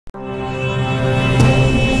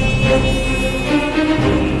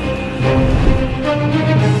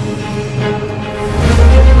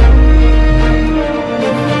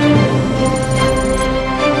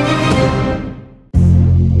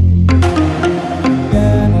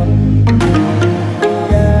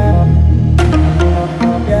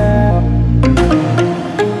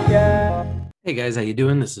guys, how you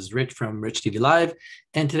doing? This is Rich from RICHTVLIVE,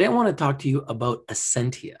 and today I want to talk to you about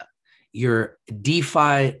Essentia, your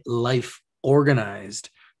DeFi life organized,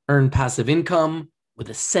 earn passive income with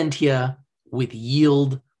Essentia with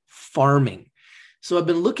yield farming. So I've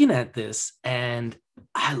been looking at this and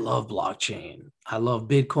I love blockchain. I love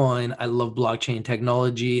Bitcoin. I love blockchain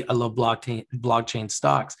technology. I love blockchain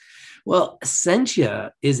stocks. Well,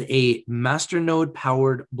 Essentia is a masternode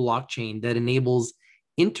powered blockchain that enables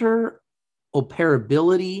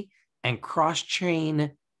interoperability and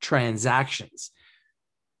cross-chain transactions.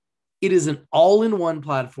 It is an all-in-one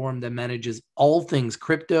platform that manages all things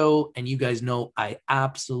crypto. And you guys know I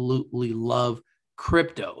absolutely love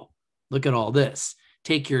crypto. Look at all this.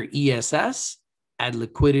 Take your ESS, add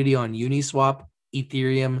liquidity on Uniswap,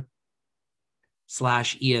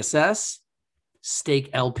 Ethereum/ESS,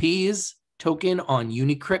 stake LPs token on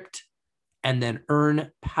Unicrypt, and then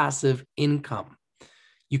earn passive income.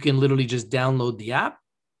 You can literally just download the app.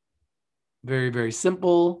 Very, very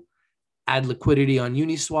simple. Add liquidity on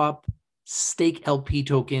Uniswap, stake LP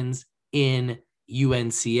tokens in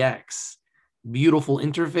UNCX. Beautiful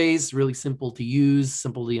interface, really simple to use,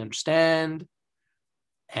 simple to understand.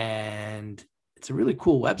 And it's a really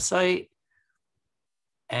cool website.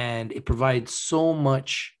 And it provides so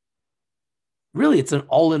much. Really, it's an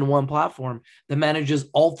all-in-one platform that manages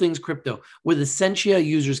all things crypto. With Essentia,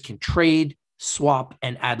 users can trade, swap,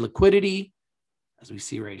 and add liquidity, as we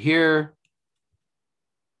see right here.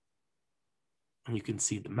 And you can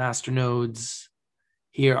see the master nodes.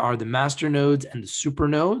 Here are the master nodes and the super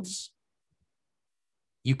nodes.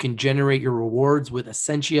 You can generate your rewards with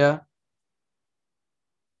Essentia.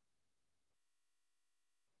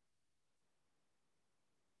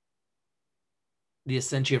 The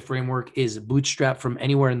Essentia framework is bootstrapped from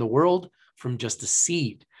anywhere in the world, from just a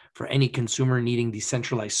seed for any consumer needing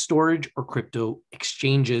decentralized storage or crypto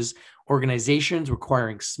exchanges, organizations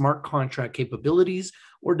requiring smart contract capabilities,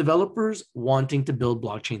 or developers wanting to build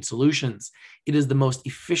blockchain solutions. It is the most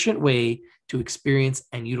efficient way to experience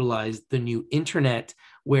and utilize the new internet,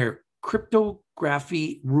 where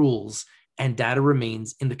cryptography rules and data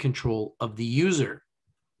remains in the control of the user.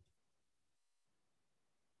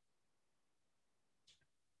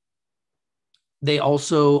 They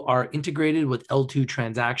also are integrated with L2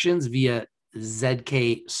 transactions via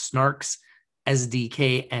ZK Snarks,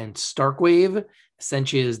 SDK, and Starkwave.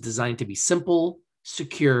 Essentia is designed to be simple,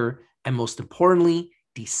 secure, and most importantly,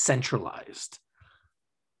 decentralized.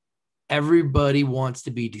 Everybody wants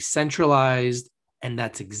to be decentralized, and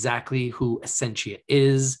that's exactly who Essentia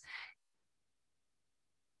is.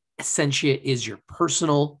 Essentia is your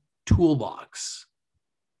personal toolbox.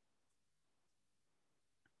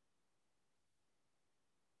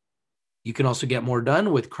 You can also get more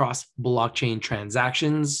done with cross-blockchain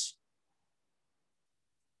transactions.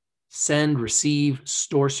 Send, receive,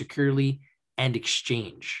 store securely, and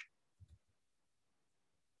exchange.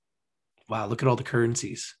 Wow, look at all the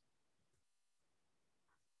currencies.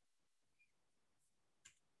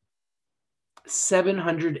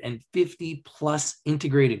 +750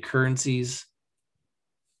 integrated currencies.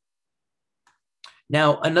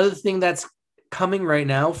 Now, another thing that's coming right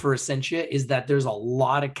now for Essentia is that there's a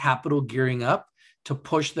lot of capital gearing up to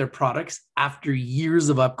push their products after years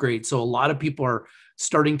of upgrades. So a lot of people are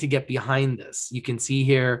starting to get behind this. You can see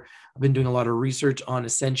here, I've been doing a lot of research on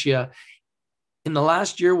Essentia. In the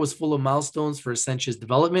last year was full of milestones for Essentia's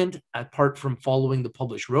development. Apart from following the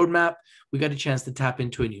published roadmap, we got a chance to tap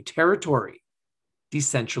into a new territory,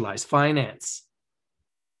 decentralized finance,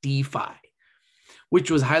 DeFi, which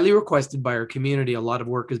was highly requested by our community. A lot of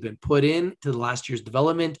work has been put in to the last year's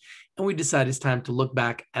development, and we decided it's time to look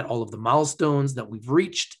back at all of the milestones that we've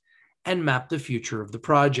reached and map the future of the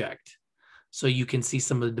project. So you can see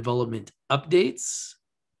some of the development updates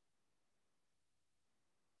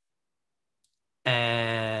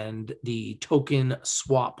and the token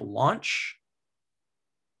swap launch,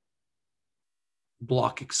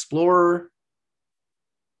 Block Explorer.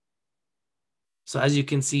 So as you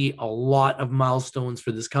can see, a lot of milestones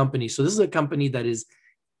for this company. So this is a company that is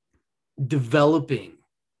developing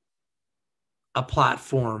a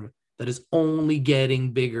platform that is only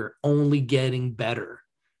getting bigger, only getting better.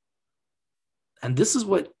 And this is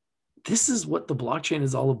what the blockchain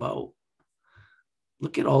is all about.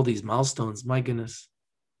 Look at all these milestones. My goodness.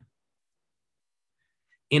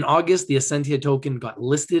 In August, the Essentia token got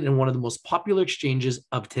listed in one of the most popular exchanges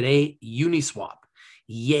of today, Uniswap.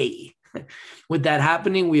 Yay. With that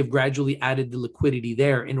happening, we have gradually added the liquidity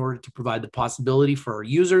there in order to provide the possibility for our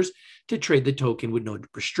users to trade the token with no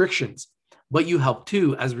restrictions. But you help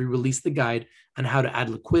too, as we release the guide on how to add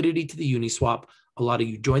liquidity to the Uniswap. A lot of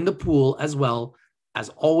you joined the pool as well, As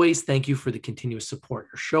always, thank you for the continuous support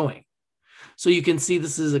you're showing. So you can see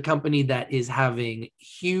this is a company that is having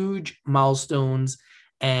huge milestones,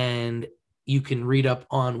 and you can read up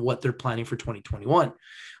on what they're planning for 2021.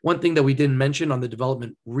 One thing that we didn't mention on the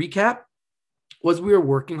development recap was we were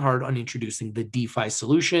working hard on introducing the DeFi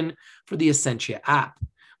solution for the Essentia app.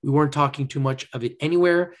 We weren't talking too much of it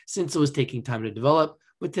anywhere since it was taking time to develop,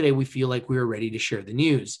 but today we feel like we are ready to share the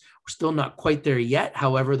news. We're still not quite there yet.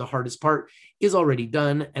 However, the hardest part is already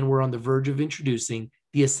done, and we're on the verge of introducing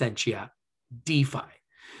the Essentia DeFi.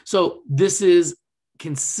 So this is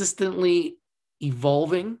consistently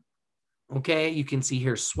evolving. Okay, you can see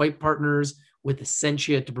here swipe partners with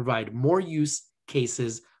Essentia to provide more use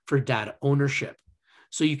cases for data ownership.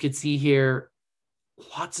 So you can see here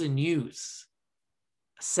lots of news.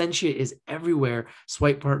 Essentia is everywhere.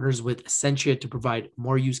 Swipe partners with Essentia to provide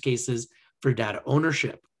more use cases for data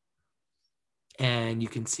ownership. And you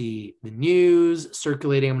can see the news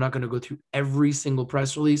circulating. I'm not going to go through every single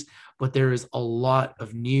press release, but there is a lot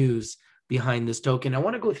of news behind this token. I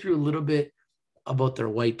want to go through a little bit about their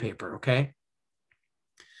white paper, okay?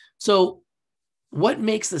 So what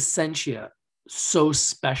makes Essentia so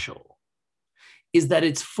special is that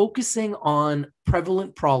it's focusing on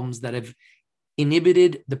prevalent problems that have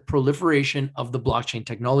inhibited the proliferation of the blockchain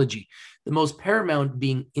technology, the most paramount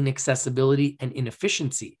being inaccessibility and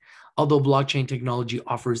inefficiency. Although blockchain technology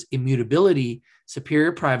offers immutability,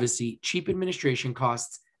 superior privacy, cheap administration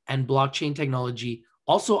costs, and blockchain technology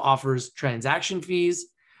also offers transaction fees,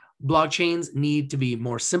 blockchains need to be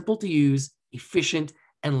more simple to use, efficient,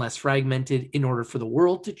 and less fragmented in order for the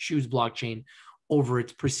world to choose blockchain over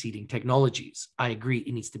its preceding technologies. I agree,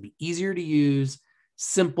 it needs to be easier to use,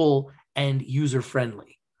 simple, and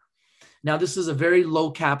user-friendly. Now, this is a very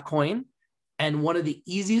low cap coin and one of the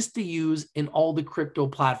easiest to use in all the crypto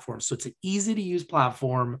platforms. So it's an easy to use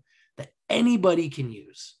platform that anybody can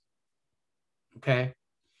use. Okay?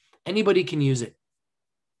 Anybody can use it.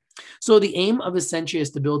 So the aim of Essentia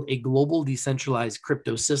is to build a global decentralized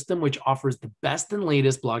crypto system which offers the best and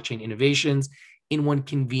latest blockchain innovations in one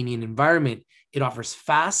convenient environment. It offers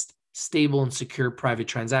fast, stable, and secure private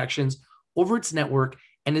transactions over its network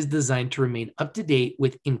and is designed to remain up to date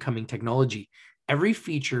with incoming technology. Every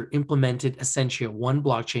feature implemented Essentia One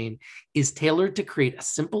blockchain is tailored to create a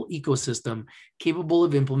simple ecosystem capable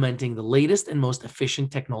of implementing the latest and most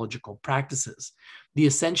efficient technological practices. The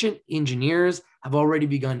Essentia engineers have already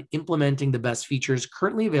begun implementing the best features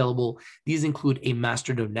currently available. These include a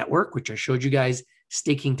masternode network, which I showed you guys,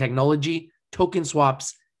 staking technology, token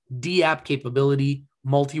swaps, dApp capability,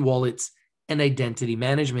 multi-wallets, and identity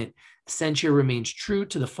management. Essentia remains true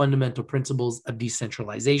to the fundamental principles of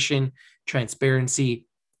decentralization, transparency,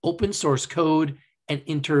 open source code, and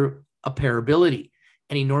interoperability.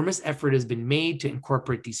 An enormous effort has been made to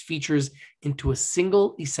incorporate these features into a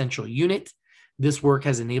single essential unit. This work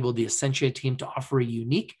has enabled the Essentia team to offer a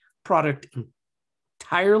unique product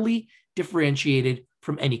entirely differentiated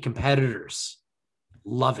from any competitors.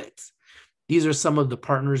 Love it. These are some of the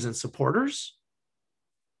partners and supporters.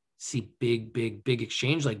 See big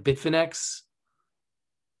exchange like Bitfinex,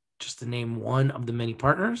 just to name one of the many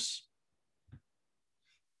partners.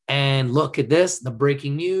 And look at this, the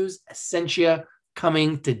breaking news, Essentia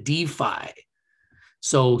coming to DeFi.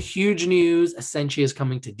 So huge news, Essentia is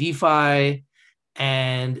coming to DeFi.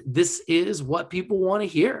 And this is what people want to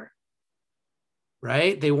hear,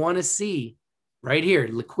 right? They want to see right here,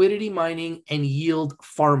 liquidity mining and yield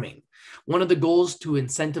farming. One of the goals to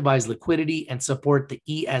incentivize liquidity and support the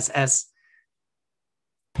ESS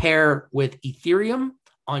pair with Ethereum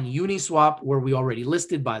on Uniswap, where we already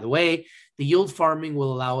listed, by the way. The yield farming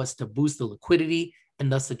will allow us to boost the liquidity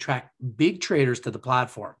and thus attract big traders to the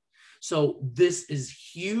platform. So this is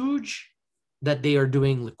huge that they are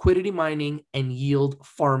doing liquidity mining and yield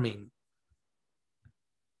farming.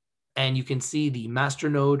 And you can see the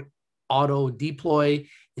masternode auto deploy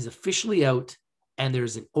is officially out, and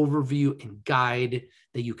there's an overview and guide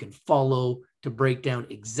that you can follow to break down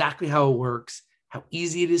exactly how it works, how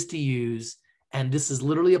easy it is to use. And this is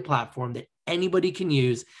literally a platform that anybody can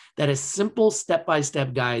use that has simple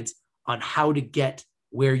step-by-step guides on how to get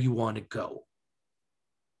where you want to go.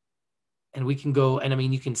 And we can go, and I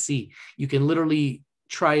mean, you can see, you can literally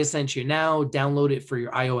try Essentia now, download it for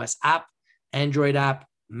your iOS app, Android app,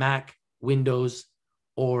 Mac, Windows,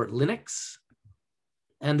 or Linux.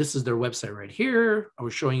 And this is their website right here. I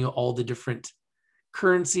was showing you all the different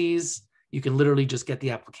currencies. You can literally just get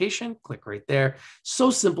the application, click right there.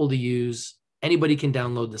 So simple to use. Anybody can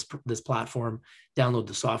download this platform, download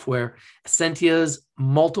the software. Essentia's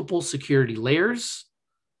multiple security layers.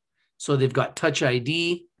 So they've got Touch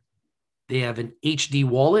ID. They have an HD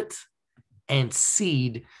wallet, and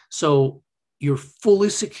seed. So you're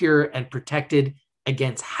fully secure and protected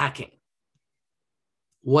against hacking.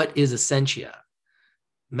 What is Essentia?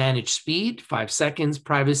 Manage speed, 5 seconds,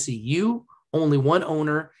 privacy, you, only one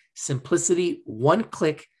owner, simplicity, one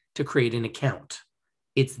click to create an account.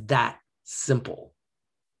 It's that simple.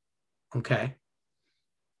 Okay.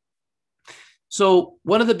 So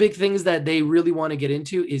one of the big things that they really want to get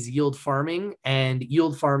into is yield farming, and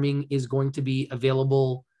yield farming is going to be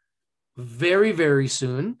available very, very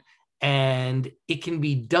soon. And it can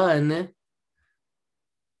be done.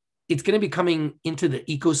 It's going to be coming into the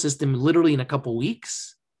ecosystem literally in a couple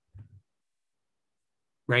weeks.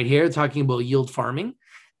 Right here, talking about yield farming.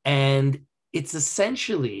 And it's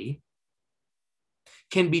essentially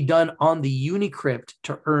can be done on the Unicrypt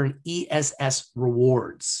to earn ESS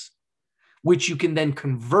rewards, which you can then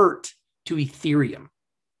convert to Ethereum.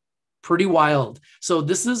 Pretty wild. So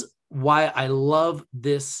this is why I love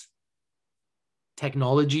this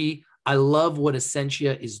technology. I love what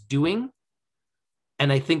Essentia is doing.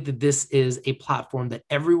 And I think that this is a platform that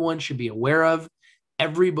everyone should be aware of,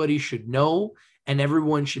 everybody should know, and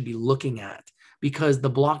everyone should be looking at, because the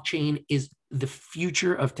blockchain is the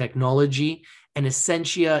future of technology, and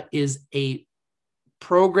Essentia is a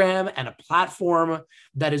program and a platform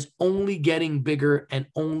that is only getting bigger and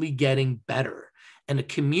only getting better. And a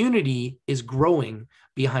community is growing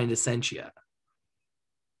behind Essentia.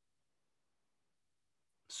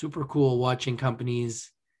 Super cool watching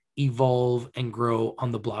companies evolve and grow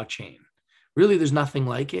on the blockchain. Really, there's nothing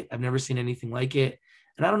like it. I've never seen anything like it.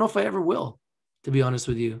 And I don't know if I ever will, to be honest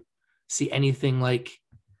with you, see anything like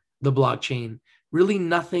the blockchain. Really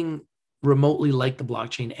nothing remotely like the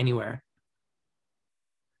blockchain anywhere.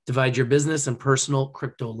 Divide your business and personal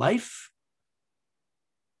crypto life.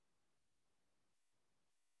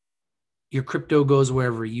 Your crypto goes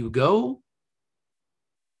wherever you go.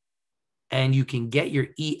 And you can get your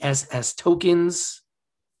ESS tokens.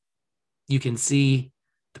 You can see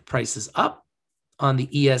the price is up on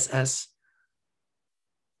the ESS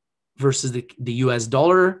versus the US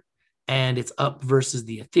dollar, and it's up versus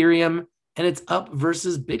the Ethereum, and it's up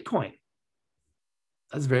versus Bitcoin.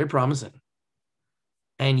 That's very promising.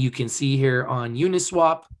 And you can see here on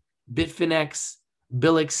Uniswap, Bitfinex,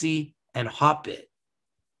 Bilixi, and Hotbit.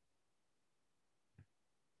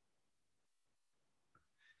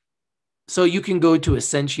 So you can go to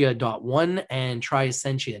Essentia.1 and try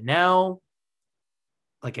Essentia now.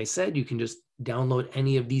 Like I said, you can just download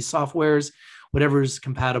any of these softwares, whatever is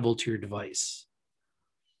compatible to your device.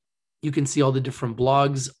 You can see all the different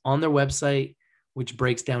blogs on their website, which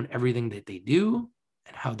breaks down everything that they do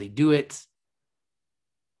and how they do it.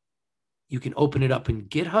 You can open it up in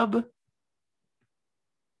GitHub,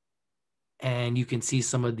 and you can see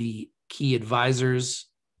some of the key advisors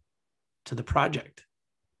to the project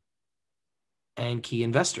and key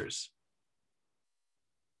investors.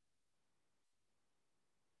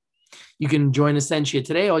 You can join Essentia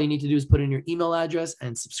today. All you need to do is put in your email address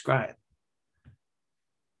and subscribe.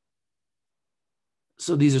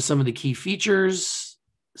 So these are some of the key features: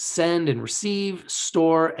 send and receive,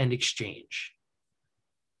 store, and exchange.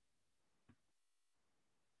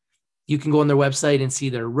 You can go on their website and see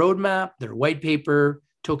their roadmap, their white paper,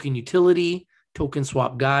 token utility, token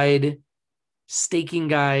swap guide, staking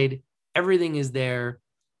guide. Everything is there.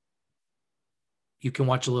 You can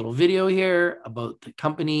watch a little video here about the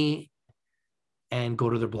company and go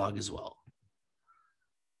to their blog as well.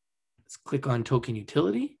 Let's click on token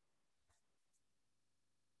utility.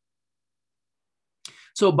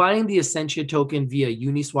 So buying the Essentia token via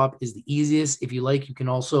Uniswap is the easiest. If you like, you can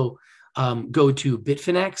also go to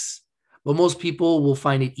Bitfinex, but most people will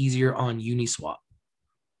find it easier on Uniswap.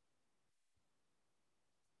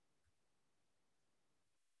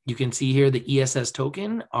 You can see here the ESS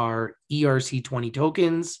token are ERC20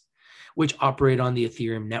 tokens, which operate on the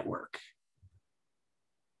Ethereum network.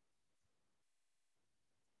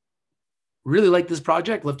 Really like this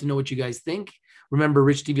project. Love to know what you guys think. Remember,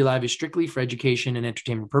 Rich TV Live is strictly for education and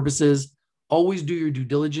entertainment purposes. Always do your due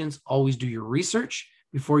diligence. Always do your research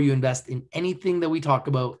before you invest in anything that we talk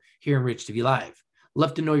about here in Rich TV Live.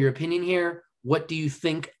 Love to know your opinion here. What do you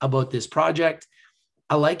think about this project?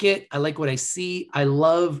 I like it. I like what I see. I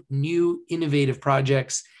love new innovative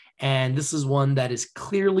projects, and this is one that is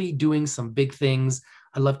clearly doing some big things.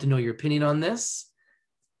 I'd love to know your opinion on this.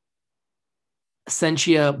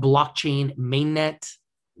 Essentia Blockchain mainnet,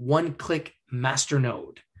 one-click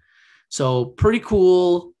masternode. So pretty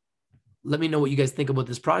cool. Let me know what you guys think about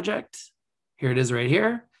this project. Here it is right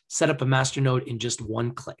here. Set up a masternode in just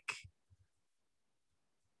one click.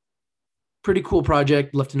 Pretty cool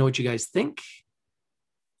project. Love to know what you guys think.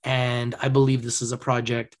 And I believe this is a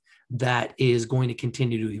project that is going to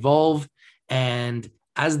continue to evolve. And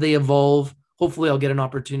as they evolve, hopefully I'll get an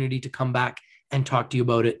opportunity to come back and talk to you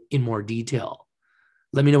about it in more detail.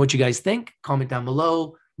 Let me know what you guys think. Comment down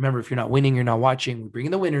below. Remember, if you're not winning, you're not watching. We bring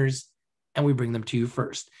in the winners and we bring them to you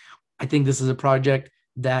first. I think this is a project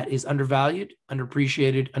that is undervalued,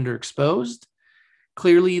 underappreciated, underexposed.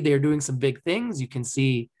 Clearly, they're doing some big things. You can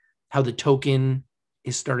see how the token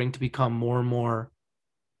is starting to become more and more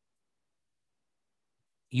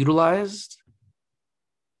utilized.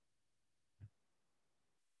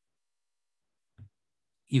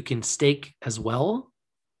 You can stake as well,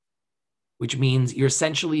 which means you're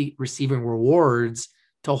essentially receiving rewards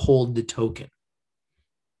to hold the token.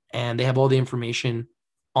 And they have all the information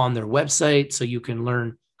on their website, so you can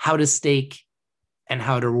learn how to stake and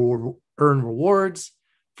how to earn rewards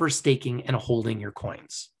for staking and holding your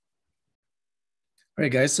coins. All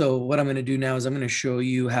right, guys, so what I'm going to do now is I'm going to show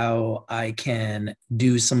you how I can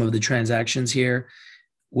do some of the transactions here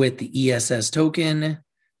with the ESS token.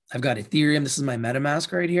 I've got Ethereum. This is my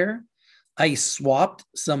MetaMask right here. I swapped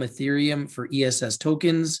some Ethereum for ESS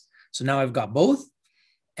tokens. So now I've got both,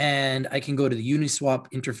 and I can go to the Uniswap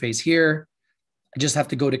interface here. I just have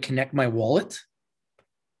to go to connect my wallet,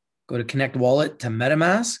 go to connect wallet to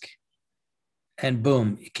MetaMask, and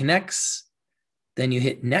boom, it connects. Then you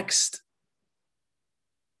hit next.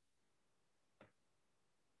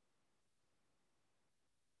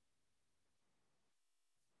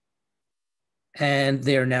 And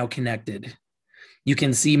they are now connected. You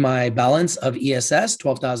can see my balance of ESS,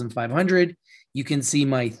 12,500. You can see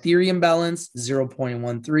my Ethereum balance,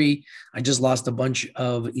 0.13. I just lost a bunch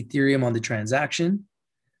of Ethereum on the transaction.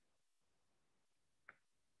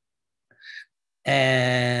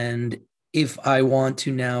 And if I want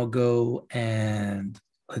to now go and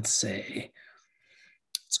let's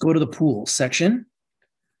go to the pool section.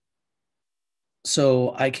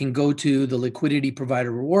 So I can go to the liquidity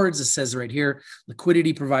provider rewards. It says right here,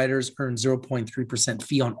 liquidity providers earn 0.3%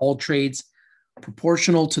 fee on all trades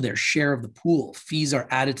proportional to their share of the pool. Fees are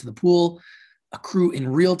added to the pool, accrue in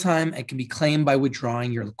real time, and can be claimed by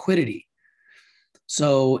withdrawing your liquidity.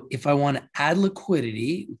 So if I want to add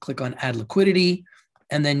liquidity, click on add liquidity,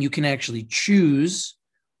 and then you can actually choose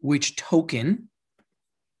which token.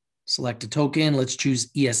 Select a token. Let's choose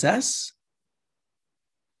ESS.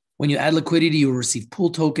 When you add liquidity, you will receive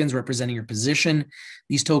pool tokens representing your position.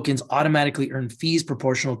 These tokens automatically earn fees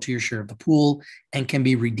proportional to your share of the pool and can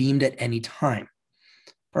be redeemed at any time.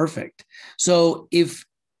 Perfect. So if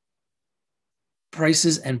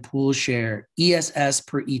prices and pool share, ESS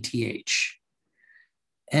per ETH,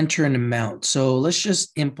 enter an amount. So let's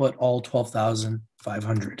just input all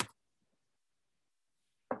 12,500.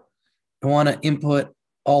 I want to input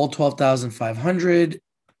all 12,500.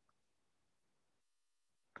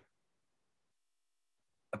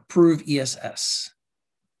 Approve ESS.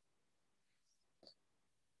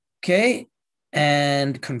 Okay,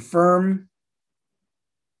 and confirm.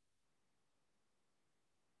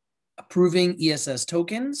 Approving ESS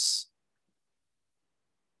tokens.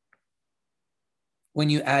 When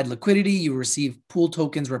you add liquidity, you receive pool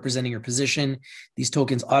tokens representing your position. These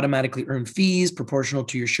tokens automatically earn fees proportional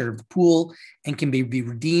to your share of the pool and can be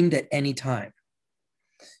redeemed at any time.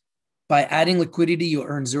 By adding liquidity, you'll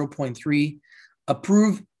earn 0.3.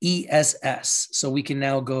 Approve ESS. So we can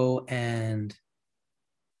now go and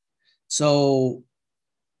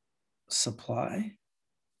supply.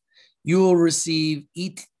 You will receive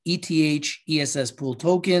ETH ESS pool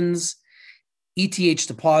tokens, ETH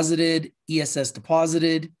deposited, ESS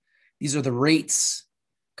deposited. These are the rates.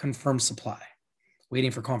 Confirm supply.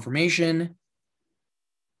 Waiting for confirmation.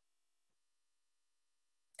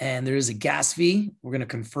 And there is a gas fee. We're going to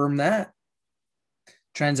confirm that.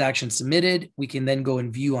 Transaction submitted. We can then go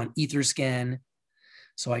and view on Etherscan.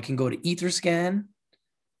 So I can go to Etherscan.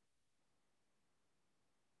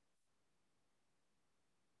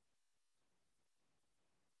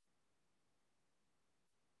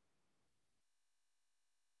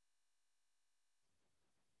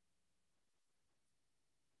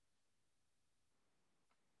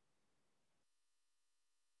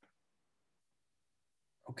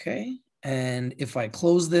 Okay. And if I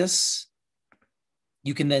close this,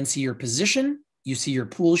 you can then see your position. You see your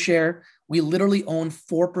pool share. We literally own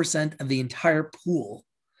 4% of the entire pool.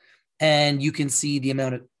 And you can see the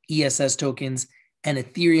amount of ESS tokens and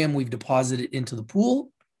Ethereum we've deposited into the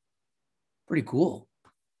pool. Pretty cool.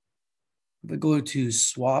 If I go to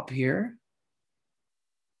swap here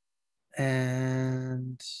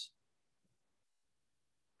and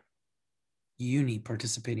uni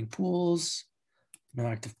participating pools, no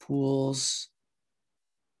active pools.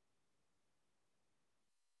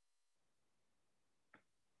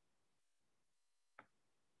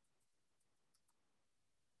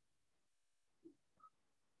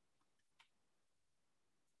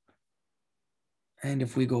 And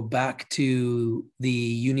if we go back to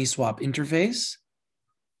the Uniswap interface,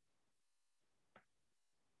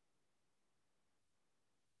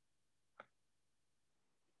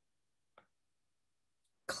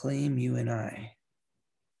 claim UNI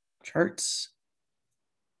charts.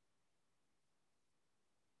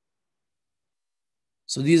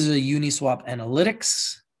 So these are the Uniswap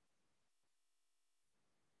analytics.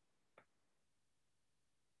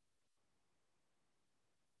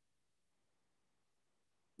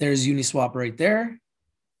 There's Uniswap right there.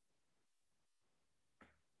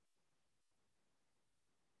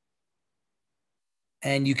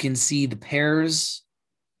 And you can see the pairs.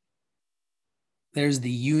 There's the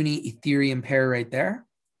Uni Ethereum pair right there.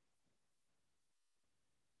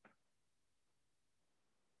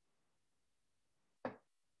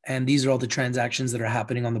 And these are all the transactions that are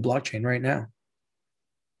happening on the blockchain right now.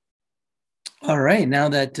 All right, now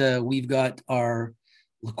that we've got our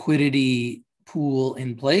liquidity pool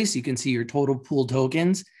in place, you can see your total pool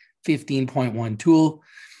tokens, 15.1 tool,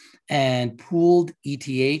 and pooled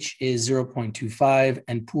ETH is 0.25,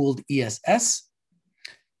 and pooled ESS,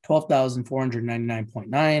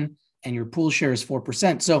 12,499.9, and your pool share is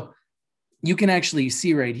 4%. So you can actually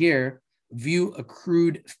see right here, view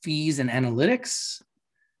accrued fees and analytics.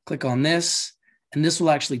 Click on this, and this will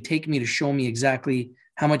actually take me to show me exactly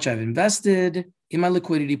how much I've invested in my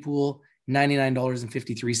liquidity pool,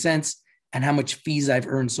 $99.53, and how much fees I've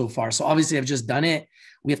earned so far. So obviously I've just done it.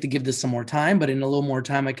 We have to give this some more time, but in a little more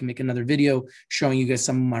time, I can make another video showing you guys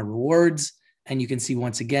some of my rewards. And you can see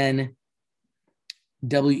once again,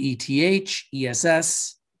 WETH,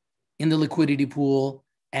 ESS in the liquidity pool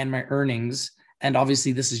and my earnings. And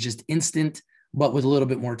obviously this is just instant, but with a little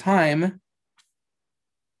bit more time,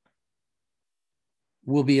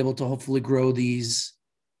 we'll be able to hopefully grow these.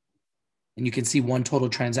 And you can see one total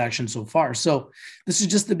transaction so far. So this is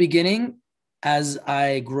just the beginning. As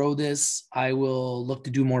I grow this, I will look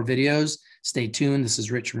to do more videos. Stay tuned. This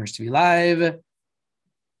is Rich from RICHTVLIVE.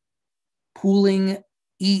 Pooling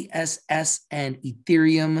ESS and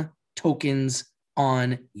Ethereum tokens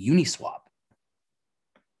on Uniswap.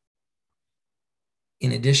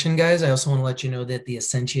 In addition, guys, I also want to let you know that the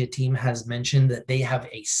Essentia team has mentioned that they have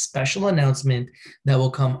a special announcement that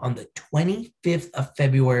will come on the 25th of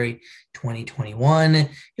February, 2021.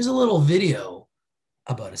 Here's a little video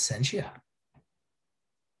about Essentia.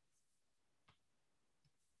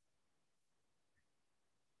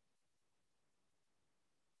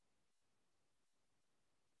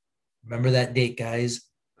 Remember that date, guys,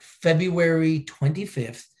 February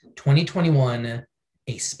 25th, 2021,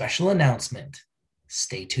 a special announcement.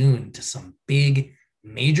 Stay tuned to some big,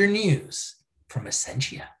 major news from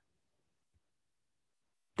Essentia.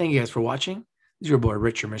 Thank you guys for watching. This is your boy,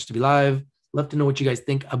 Rich from RICHTVLIVE. Love to know what you guys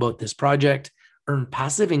think about this project. Earn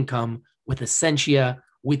passive income with Essentia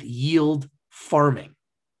with yield farming.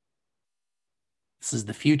 This is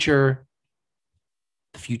the future.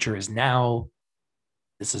 The future is now.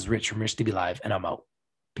 This is Rich from RICHTVLIVE, and I'm out.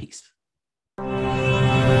 Peace.